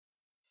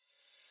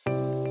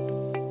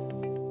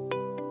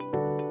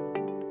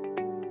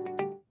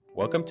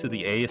Welcome to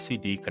the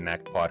ASCD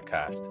Connect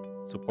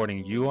podcast,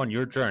 supporting you on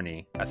your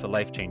journey as a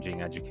life-changing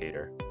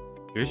educator.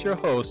 Here's your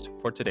host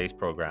for today's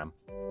program.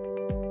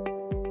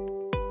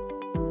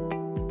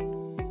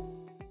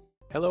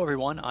 Hello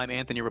everyone, I'm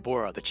Anthony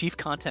Rabora, the Chief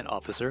Content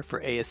Officer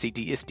for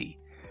ASCD ISTE.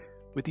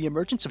 With the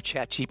emergence of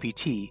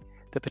ChatGPT,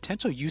 the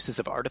potential uses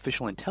of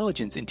artificial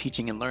intelligence in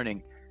teaching and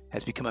learning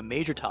has become a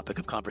major topic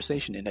of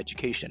conversation in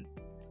education.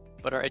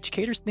 But are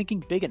educators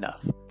thinking big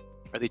enough?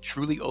 Are they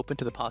truly open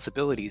to the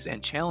possibilities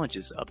and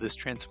challenges of this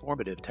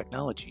transformative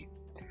technology?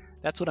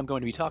 That's what I'm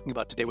going to be talking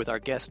about today with our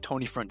guest,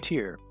 Tony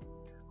Frontier,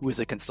 who is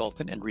a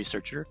consultant and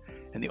researcher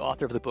and the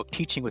author of the book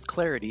Teaching with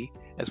Clarity,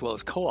 as well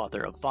as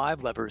co-author of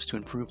 5 Levers to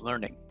Improve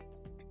Learning.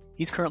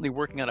 He's currently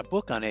working on a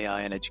book on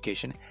AI in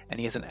education, and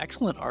he has an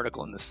excellent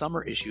article in the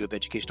summer issue of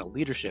Educational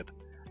Leadership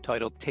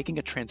titled Taking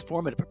a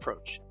Transformative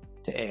Approach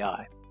to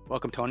AI.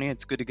 Welcome, Tony.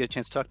 It's good to get a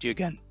chance to talk to you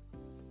again.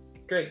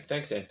 Great.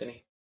 Thanks,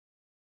 Anthony.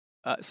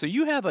 So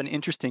you have an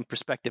interesting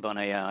perspective on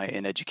AI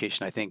in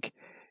education, I think.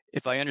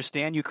 If I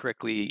understand you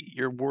correctly,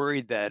 you're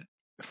worried that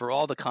for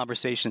all the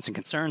conversations and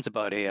concerns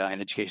about AI in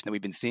education that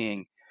we've been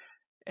seeing,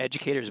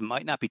 educators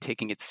might not be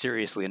taking it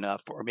seriously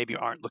enough or maybe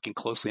aren't looking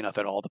closely enough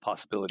at all the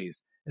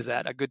possibilities. Is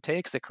that a good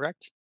take? Is that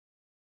correct?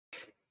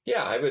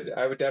 Yeah,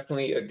 I would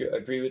definitely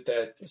agree with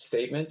that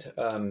statement.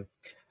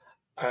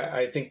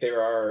 I think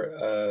there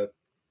are,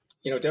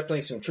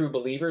 definitely some true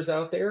believers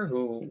out there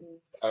who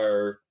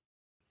are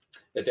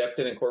adept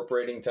in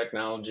incorporating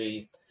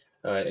technology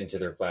into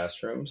their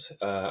classrooms.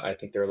 I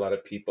think there are a lot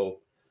of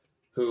people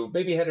who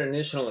maybe had an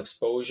initial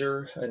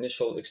exposure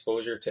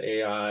to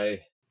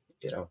AI,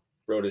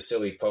 wrote a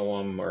silly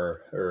poem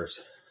or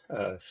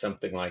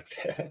something like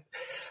that,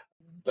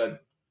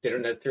 but they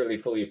don't necessarily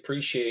fully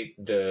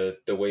appreciate the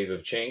wave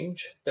of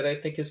change that I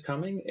think is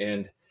coming,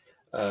 and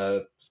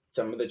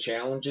some of the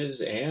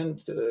challenges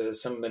and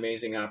some of the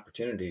amazing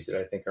opportunities that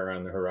I think are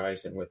on the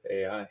horizon with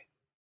AI.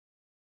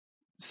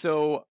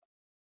 So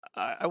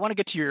I want to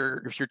get to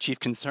your chief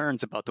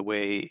concerns about the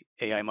way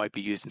AI might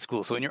be used in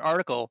schools. So in your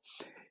article,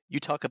 you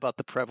talk about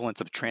the prevalence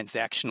of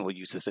transactional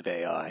uses of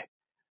AI.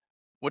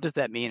 What does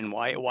that mean, and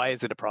why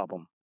is it a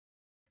problem?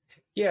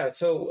 Yeah,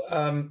 so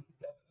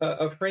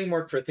a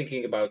framework for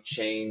thinking about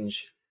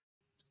change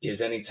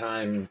is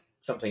anytime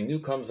something new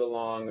comes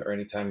along or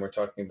anytime we're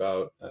talking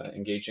about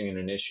engaging in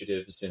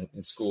initiatives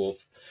in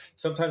schools.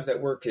 Sometimes that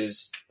work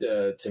is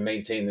to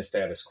maintain the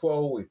status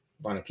quo. We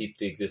want to keep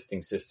the existing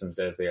systems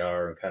as they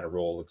are and kind of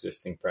roll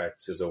existing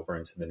practices over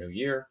into the new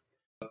year.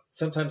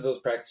 Sometimes those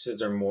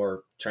practices are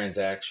more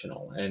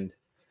transactional. And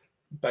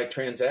by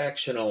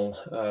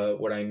transactional,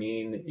 what I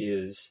mean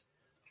is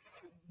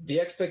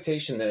the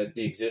expectation that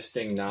the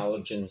existing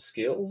knowledge and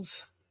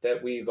skills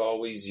that we've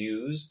always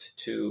used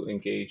to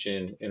engage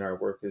in our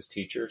work as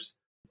teachers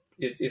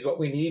is what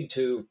we need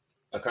to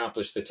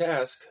accomplish the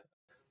task.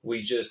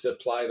 We just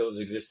apply those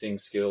existing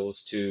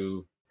skills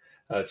to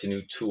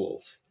new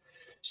tools.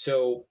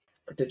 So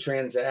the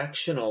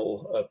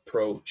transactional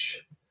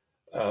approach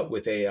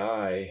with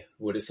AI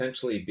would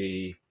essentially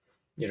be,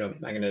 I'm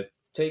going to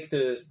take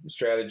the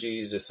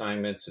strategies,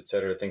 assignments, et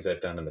cetera, things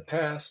I've done in the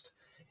past,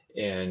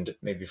 and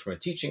maybe from a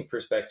teaching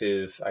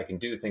perspective, I can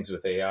do things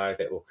with AI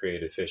that will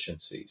create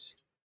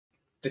efficiencies.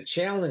 The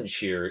challenge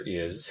here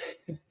is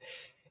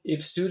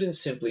if students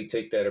simply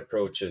take that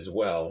approach as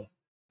well,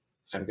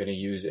 I'm going to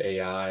use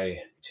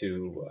AI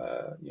to,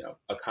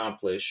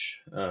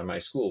 accomplish my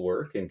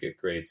schoolwork and get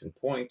grades and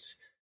points.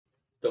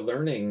 The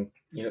learning,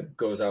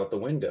 goes out the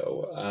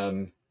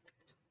window.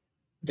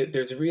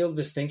 There's a real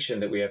distinction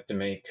that we have to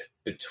make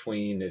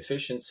between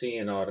efficiency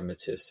and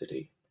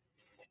automaticity.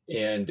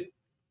 And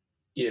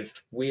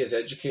if we as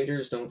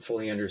educators don't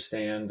fully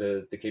understand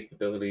the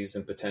capabilities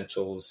and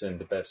potentials and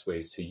the best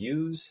ways to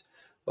use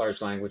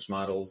large language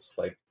models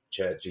like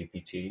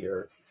ChatGPT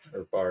or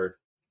Bard,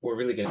 we're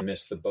really going to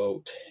miss the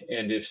boat.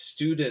 And if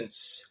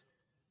students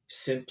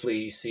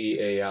simply see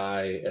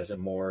AI as a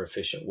more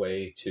efficient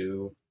way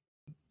to,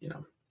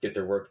 get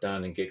their work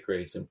done and get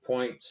grades and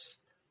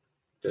points,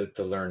 the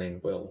learning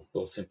will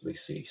simply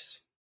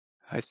cease.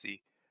 I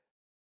see.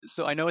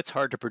 So I know it's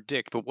hard to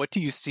predict, but what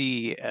do you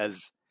see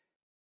as,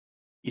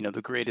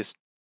 the greatest,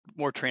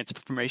 more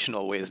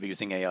transformational ways of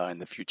using AI in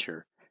the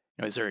future?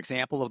 Is there an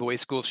example of the way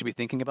schools should be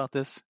thinking about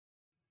this?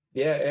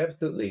 Yeah,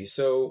 absolutely.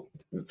 So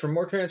for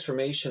more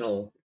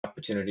transformational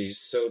opportunities,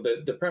 so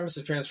the premise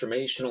of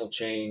transformational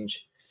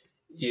change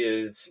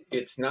is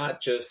it's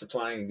not just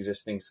applying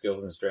existing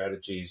skills and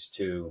strategies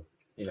to,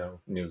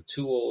 new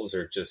tools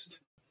or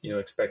just,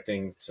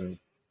 expecting some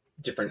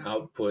different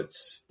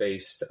outputs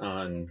based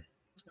on,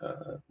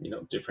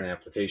 different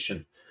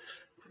application.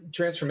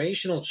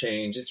 Transformational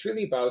change, it's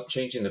really about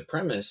changing the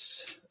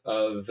premise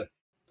of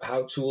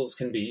how tools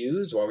can be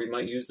used, why we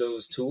might use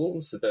those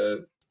tools,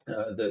 the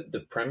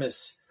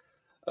premise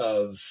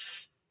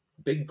of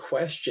big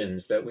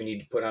questions that we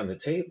need to put on the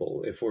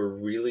table if we're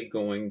really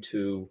going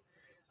to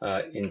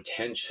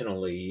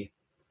intentionally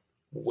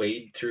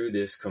wade through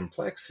this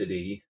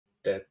complexity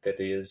that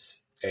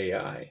is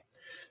AI.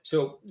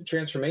 So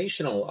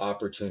transformational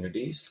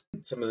opportunities,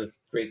 some of the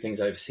great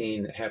things I've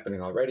seen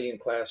happening already in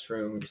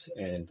classrooms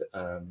and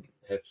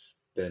have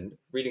been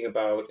reading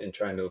about and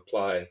trying to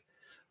apply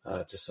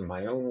to some of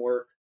my own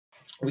work.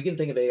 We can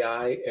think of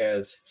AI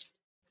as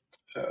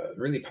a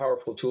really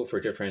powerful tool for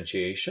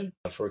differentiation.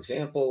 For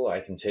example, I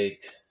can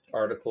take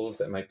articles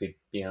that might be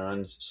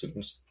beyond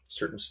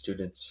certain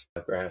students'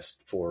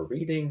 grasp for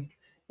reading,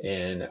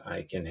 and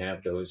I can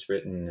have those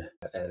written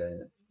at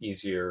an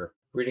easier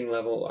reading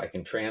level. I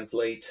can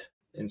translate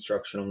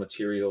instructional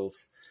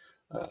materials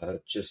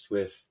just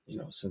with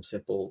some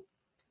simple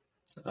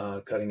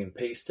cutting and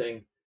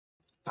pasting.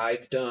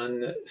 I've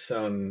done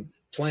some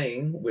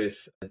playing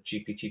with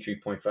GPT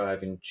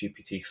 3.5 and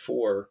GPT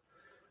 4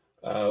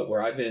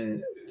 where I've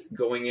been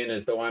going in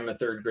as though I'm a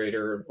third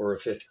grader or a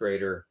fifth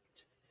grader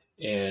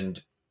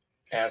and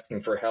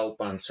asking for help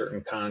on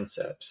certain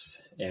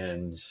concepts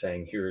and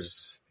saying,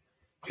 here's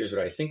what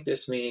I think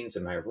this means.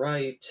 Am I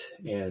right?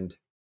 And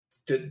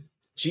the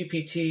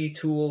GPT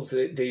tools,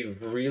 they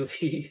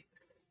really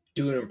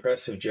do an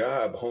impressive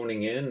job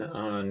honing in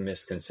on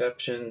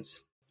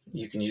misconceptions.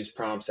 You can use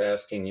prompts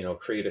asking,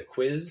 create a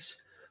quiz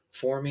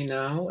for me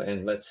now,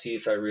 and let's see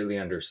if I really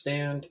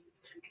understand.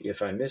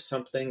 If I miss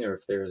something or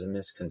if there's a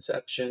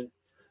misconception,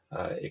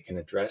 it can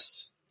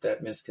address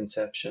that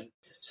misconception.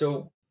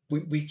 So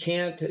we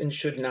can't and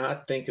should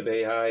not think of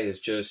AI as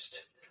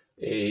just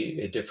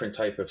a different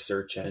type of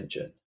search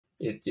engine.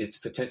 It's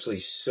potentially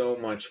so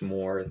much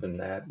more than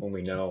that when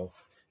we know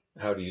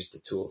how to use the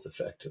tools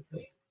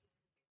effectively.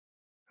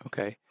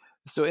 Okay.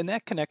 So in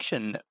that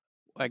connection,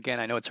 again,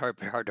 I know it's hard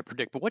to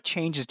predict, but what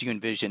changes do you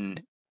envision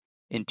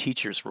in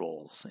teachers'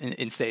 roles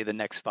in say, the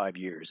next 5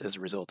 years as a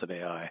result of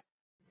AI?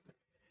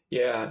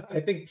 Yeah, I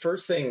think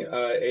first thing,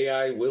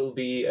 AI will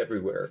be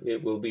everywhere.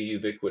 It will be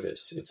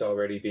ubiquitous. It's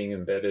already being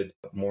embedded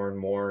more and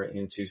more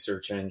into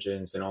search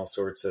engines and all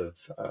sorts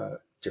of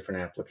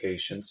different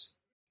applications.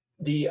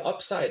 The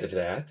upside of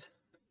that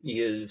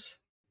is,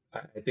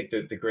 I think,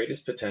 that the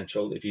greatest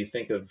potential, if you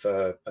think of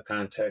a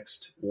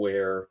context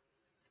where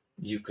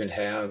you can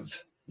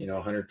have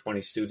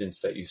 120 students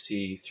that you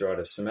see throughout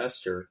a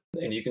semester,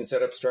 and you can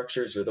set up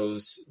structures where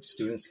those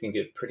students can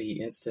get pretty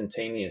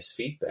instantaneous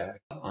feedback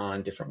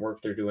on different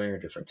work they're doing or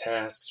different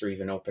tasks, or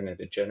even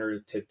open-ended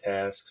generative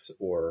tasks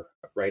or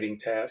writing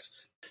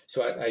tasks.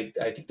 So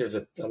I think there's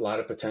a lot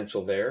of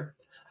potential there.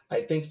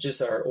 I think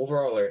just our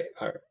overall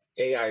our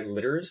AI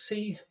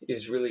literacy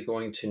is really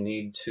going to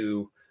need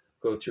to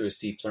go through a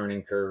steep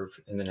learning curve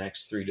in the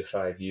next 3 to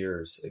 5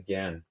 years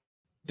again.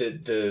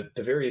 The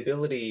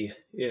variability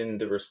in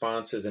the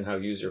responses and how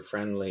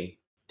user-friendly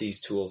these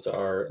tools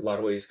are, a lot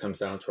of ways comes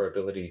down to our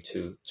ability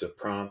to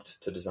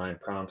prompt, to design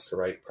prompts, to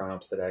write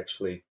prompts that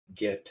actually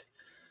get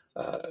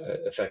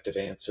effective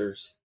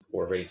answers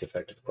or raise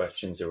effective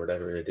questions or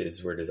whatever it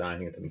is we're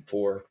designing them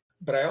for.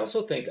 But I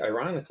also think,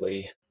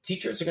 ironically,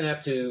 teachers are going to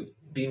have to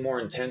be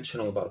more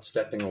intentional about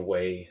stepping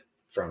away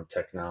from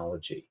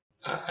technology.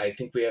 I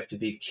think we have to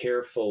be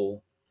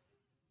careful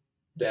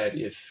that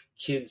if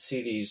kids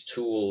see these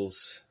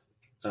tools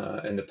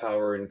and the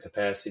power and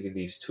capacity of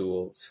these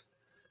tools,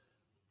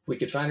 we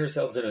could find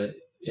ourselves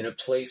in a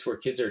place where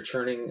kids are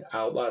churning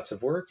out lots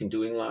of work and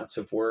doing lots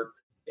of work,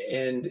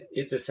 and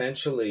it's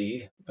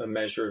essentially a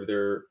measure of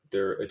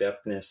their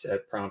adeptness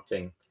at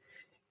prompting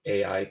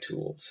AI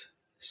tools.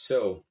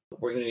 So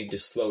we're going to need to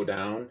slow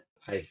down,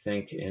 I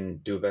think,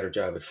 and do a better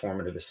job at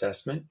formative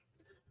assessment.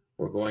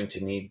 We're going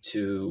to need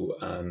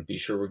to be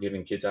sure we're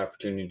giving kids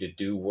opportunity to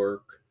do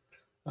work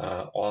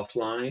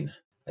offline.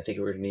 I think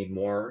we're going to need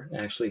more,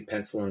 actually,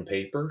 pencil and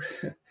paper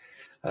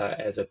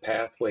as a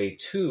pathway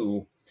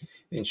to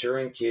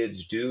ensuring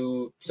kids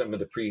do some of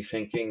the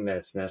pre-thinking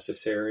that's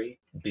necessary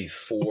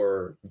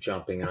before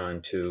jumping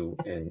onto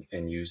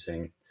and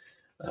using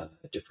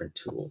different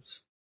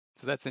tools.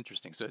 So that's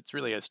interesting. So it's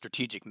really a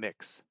strategic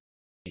mix.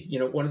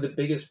 One of the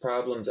biggest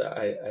problems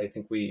I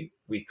think we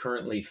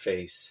currently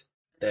face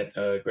that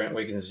Grant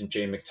Wiggins and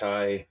Jay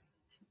McTighe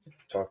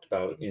talked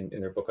about in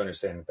their book,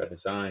 Understanding by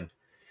Design,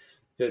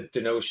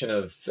 the notion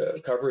of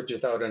coverage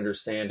without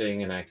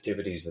understanding and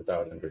activities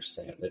without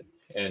understanding.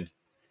 And,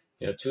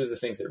 two of the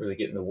things that really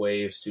get in the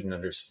way of student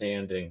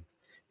understanding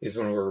is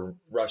when we're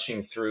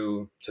rushing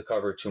through to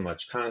cover too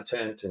much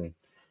content, and,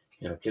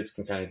 kids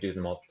can kind of do the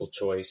multiple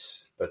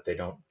choice, but they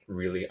don't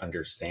really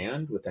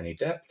understand with any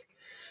depth.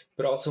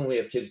 But also when we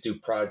have kids do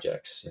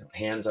projects,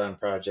 hands-on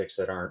projects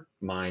that aren't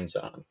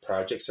minds-on.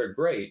 Projects are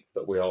great,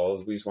 but we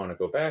always want to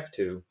go back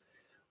to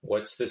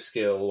what's the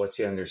skill, what's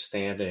the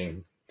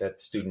understanding that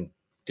the student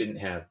didn't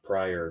have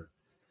prior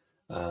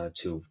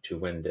to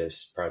when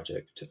this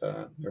project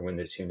or when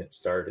this unit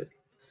started.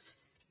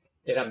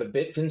 And I'm a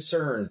bit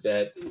concerned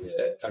that,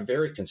 I'm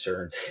very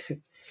concerned,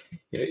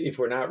 if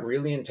we're not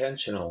really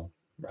intentional,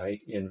 right,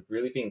 in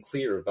really being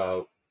clear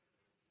about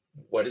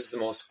what is the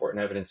most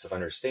important evidence of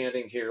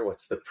understanding here,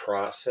 what's the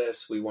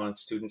process we want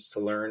students to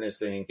learn as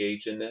they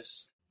engage in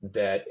this,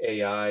 that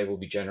AI will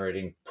be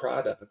generating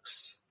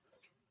products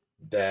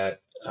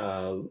that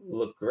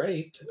look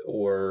great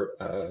or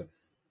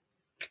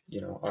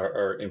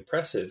are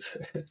impressive,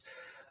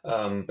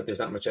 but there's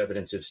not much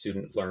evidence of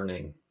student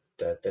learning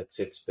that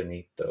sits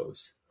beneath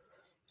those.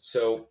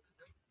 So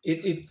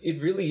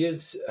it really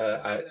is,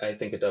 I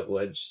think, a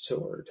double-edged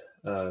sword.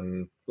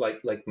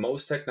 Like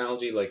most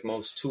technology, like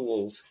most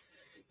tools,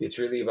 it's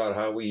really about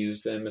how we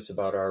use them. It's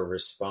about our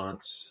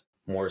response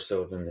more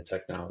so than the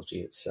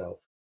technology itself.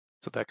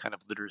 So that kind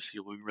of literacy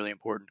will be really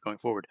important going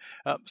forward.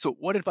 So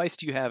what advice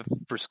do you have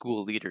for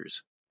school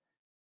leaders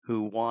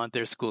who want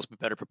their schools to be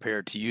better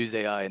prepared to use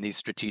AI in these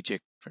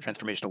strategic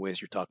transformational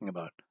ways you're talking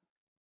about?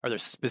 Are there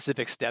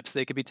specific steps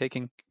they could be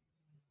taking?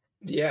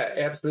 Yeah,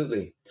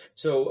 absolutely.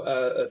 So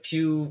a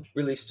few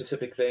really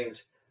specific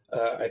things.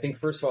 I think,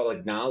 first of all,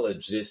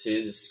 acknowledge this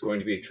is going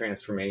to be a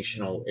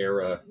transformational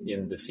era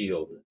in the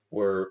field.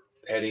 We're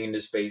heading into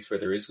space where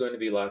there is going to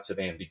be lots of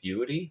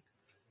ambiguity.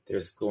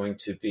 There's going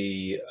to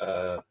be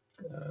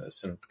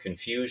some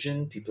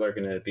confusion. People are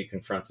going to be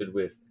confronted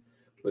with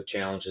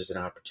challenges and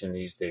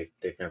opportunities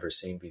they've never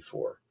seen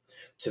before.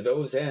 To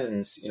those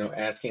ends,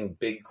 asking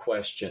big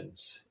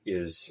questions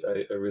is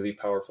a really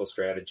powerful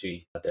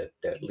strategy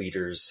that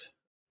leaders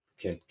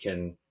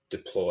can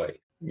deploy.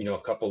 A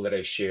couple that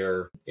I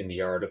share in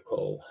the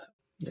article,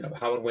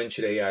 how and when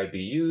should AI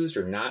be used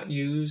or not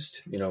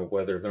used?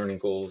 Whether learning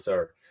goals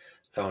are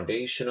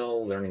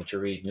foundational, learning to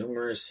read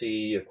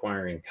numeracy,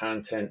 acquiring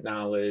content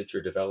knowledge,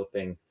 or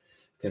developing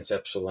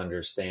conceptual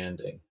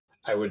understanding.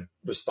 I would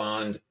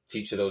respond to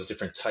each of those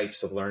different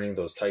types of learning,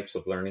 those types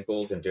of learning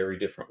goals in very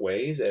different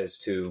ways as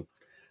to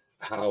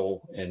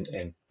how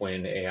and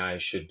when AI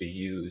should be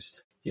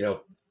used.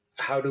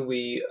 How do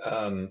we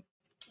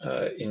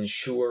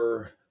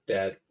ensure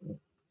that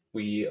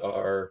we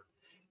are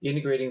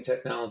integrating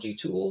technology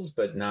tools,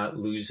 but not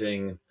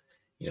losing,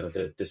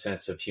 the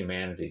sense of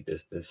humanity,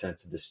 the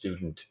sense of the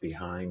student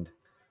behind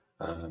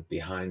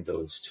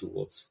those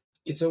tools?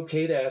 It's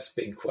okay to ask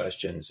big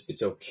questions.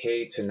 It's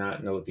okay to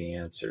not know the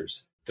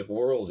answers. The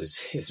world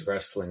is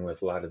wrestling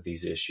with a lot of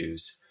these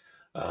issues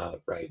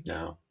right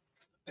now.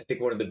 I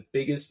think one of the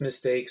biggest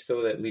mistakes,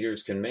 though, that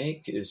leaders can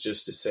make is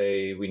just to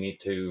say we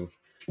need to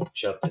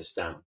shut this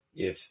down.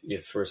 If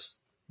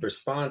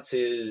response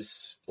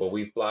is, well,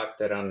 we've blocked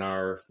that on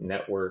our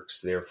networks,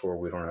 therefore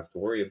we don't have to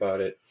worry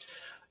about it,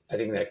 I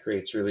think that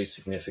creates really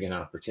significant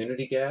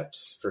opportunity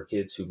gaps for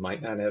kids who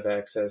might not have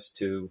access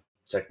to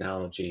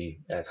technology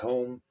at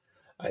home.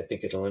 I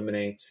think it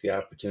eliminates the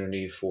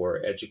opportunity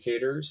for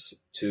educators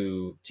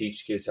to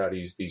teach kids how to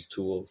use these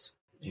tools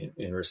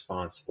in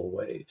responsible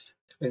ways.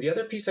 And the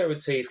other piece I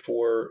would say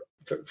for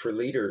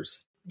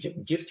leaders,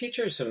 give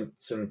teachers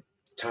some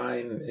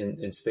time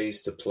and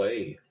space to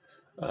play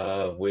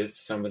with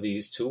some of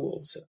these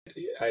tools.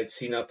 I'd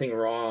see nothing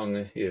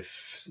wrong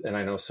if, and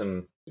I know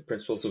some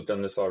principals who've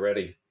done this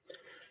already,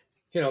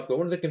 go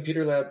into the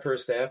computer lab for a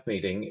staff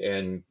meeting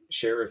and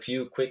share a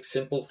few quick,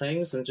 simple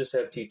things and just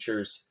have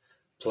teachers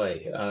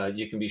play.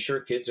 You can be sure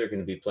kids are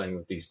going to be playing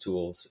with these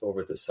tools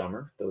over the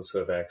summer, those who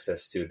have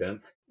access to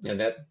them. And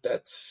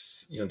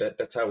that's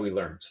how we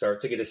learn.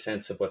 Start to get a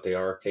sense of what they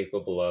are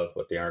capable of,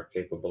 what they aren't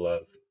capable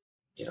of,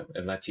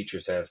 and let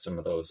teachers have some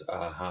of those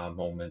aha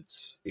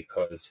moments,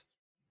 because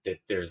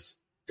there's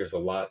a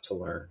lot to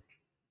learn.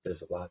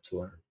 There's a lot to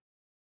learn.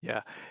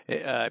 Yeah.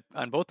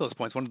 On both those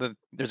points,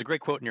 there's a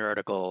great quote in your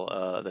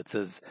article that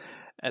says,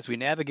 as we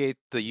navigate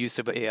the use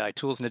of AI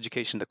tools in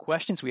education, the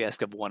questions we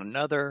ask of one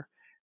another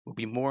will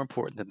be more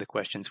important than the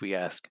questions we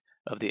ask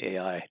of the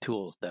AI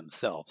tools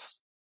themselves.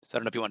 So I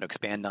don't know if you want to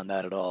expand on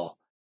that at all.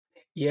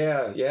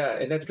 Yeah.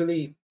 And that's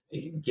really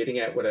getting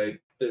at what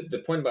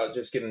the point about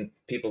just giving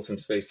people some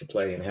space to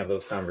play and have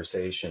those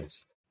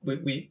conversations.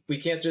 We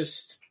can't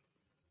just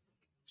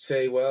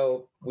say,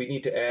 well, we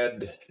need to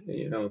add,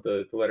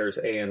 the letters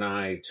A and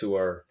I to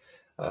our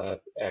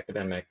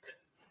academic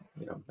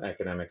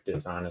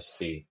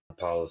dishonesty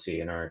policy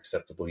and our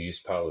acceptable use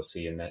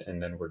policy, and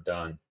then we're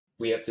done.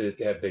 We have to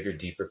have bigger,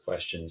 deeper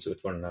questions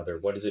with one another.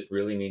 What does it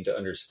really mean to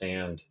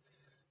understand?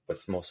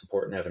 What's the most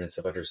important evidence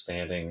of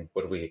understanding?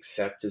 What do we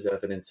accept as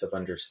evidence of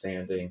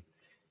understanding?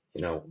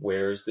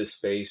 Where's the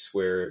space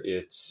where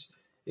it's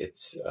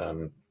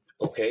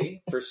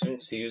okay for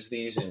students to use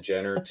these in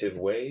generative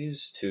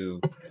ways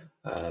to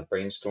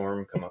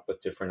brainstorm, come up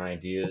with different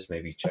ideas,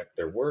 maybe check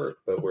their work,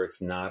 but where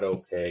it's not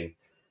okay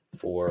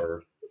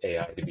for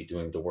AI to be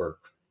doing the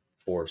work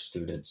for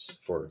students,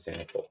 for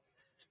example.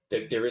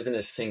 There isn't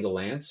a single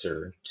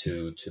answer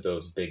to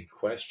those big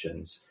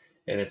questions.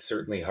 And it's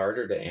certainly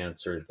harder to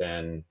answer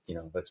than,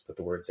 let's put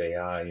the words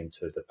AI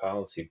into the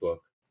policy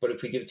book. But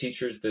if we give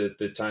teachers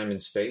the time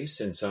and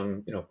space and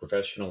some,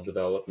 professional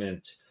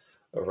development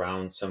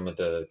around some of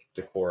the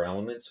core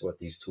elements, what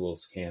these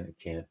tools can and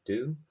can't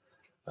do,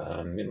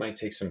 it might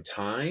take some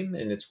time,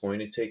 and it's going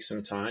to take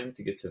some time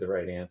to get to the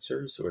right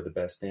answers or the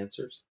best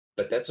answers.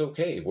 But that's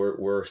okay.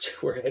 We're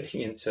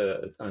heading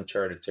into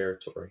uncharted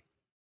territory.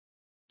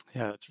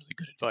 Yeah, that's really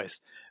good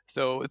advice.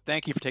 So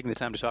thank you for taking the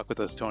time to talk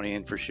with us, Tony,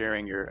 and for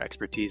sharing your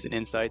expertise and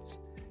insights.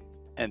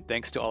 And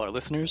thanks to all our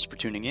listeners for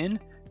tuning in.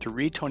 To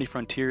read Tony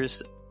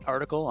Frontier's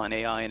article on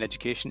AI and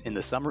education in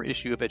the summer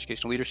issue of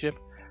Educational Leadership,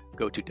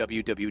 go to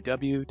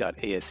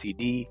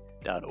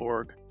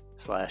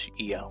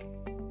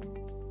www.ascd.org/el.